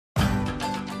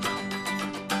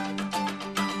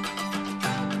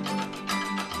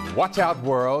Watch out,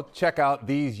 world. Check out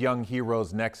these young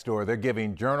heroes next door. They're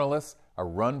giving journalists a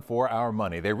run for our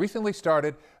money. They recently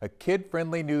started a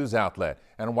kid-friendly news outlet.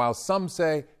 And while some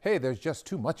say, hey, there's just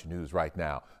too much news right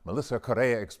now, Melissa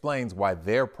Correa explains why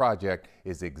their project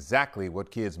is exactly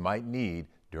what kids might need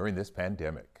during this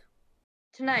pandemic.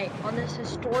 Tonight, on this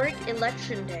historic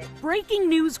election day. Breaking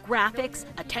news graphics,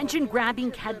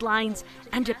 attention-grabbing headlines,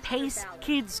 and a pace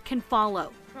kids can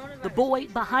follow. The boy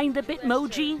behind the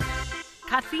Bitmoji,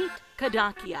 Kafit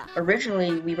Kadakia.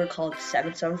 Originally, we were called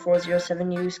 77407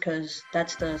 News because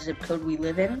that's the zip code we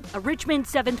live in. A Richmond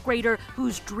 7th grader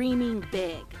who's dreaming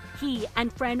big. He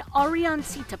and friend Ariane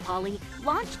Sitapali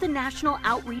launched the National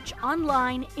Outreach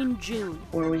online in June,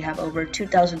 where we have over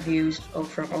 2,000 views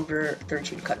from over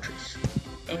 13 countries.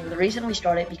 And the reason we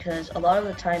started because a lot of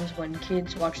the times when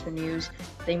kids watch the news,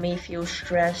 they may feel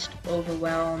stressed,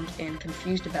 overwhelmed, and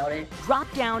confused about it. Drop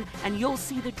down and you'll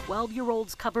see the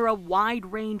 12-year-olds cover a wide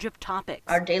range of topics.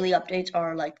 Our daily updates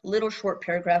are like little short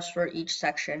paragraphs for each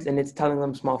section. And it's telling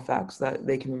them small facts that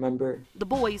they can remember. The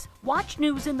boys watch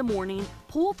news in the morning,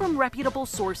 pull from reputable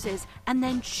sources, and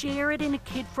then share it in a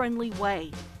kid-friendly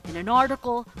way. In an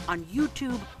article, on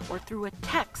YouTube, or through a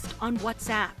text on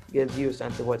WhatsApp. Gives you a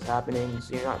sense of what's happening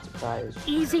so you're not surprised.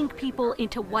 Easing people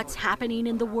into what's happening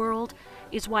in the world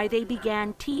is why they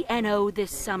began TNO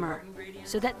this summer,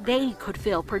 so that they could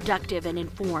feel productive and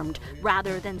informed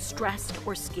rather than stressed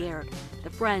or scared. The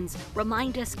friends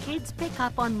remind us kids pick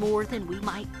up on more than we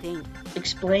might think.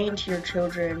 Explain to your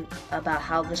children about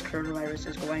how this coronavirus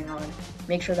is going on.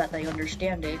 Make sure that they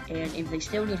understand it, and if they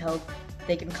still need help,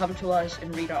 they can come to us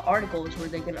and read our articles where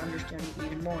they can understand it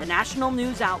even more. The National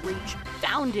News Outreach,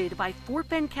 founded by Fort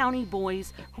Bend County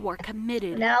boys who are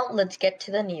committed. Now let's get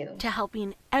to the news. To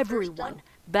helping everyone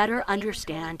better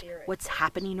understand what's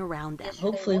happening around them.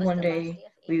 Hopefully one day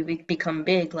we become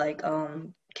big like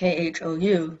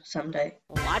KHOU someday.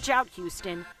 Watch out,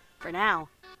 Houston. For now,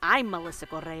 I'm Melissa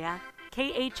Correa,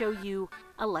 KHOU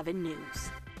 11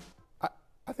 News.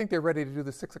 I think they're ready to do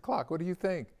the 6 o'clock. What do you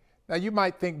think? Now, you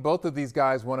might think both of these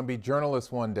guys want to be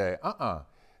journalists one day.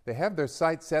 They have their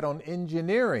sights set on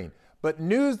engineering. But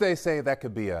news, they say, that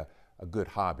could be a good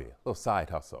hobby, a little side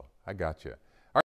hustle. I got you.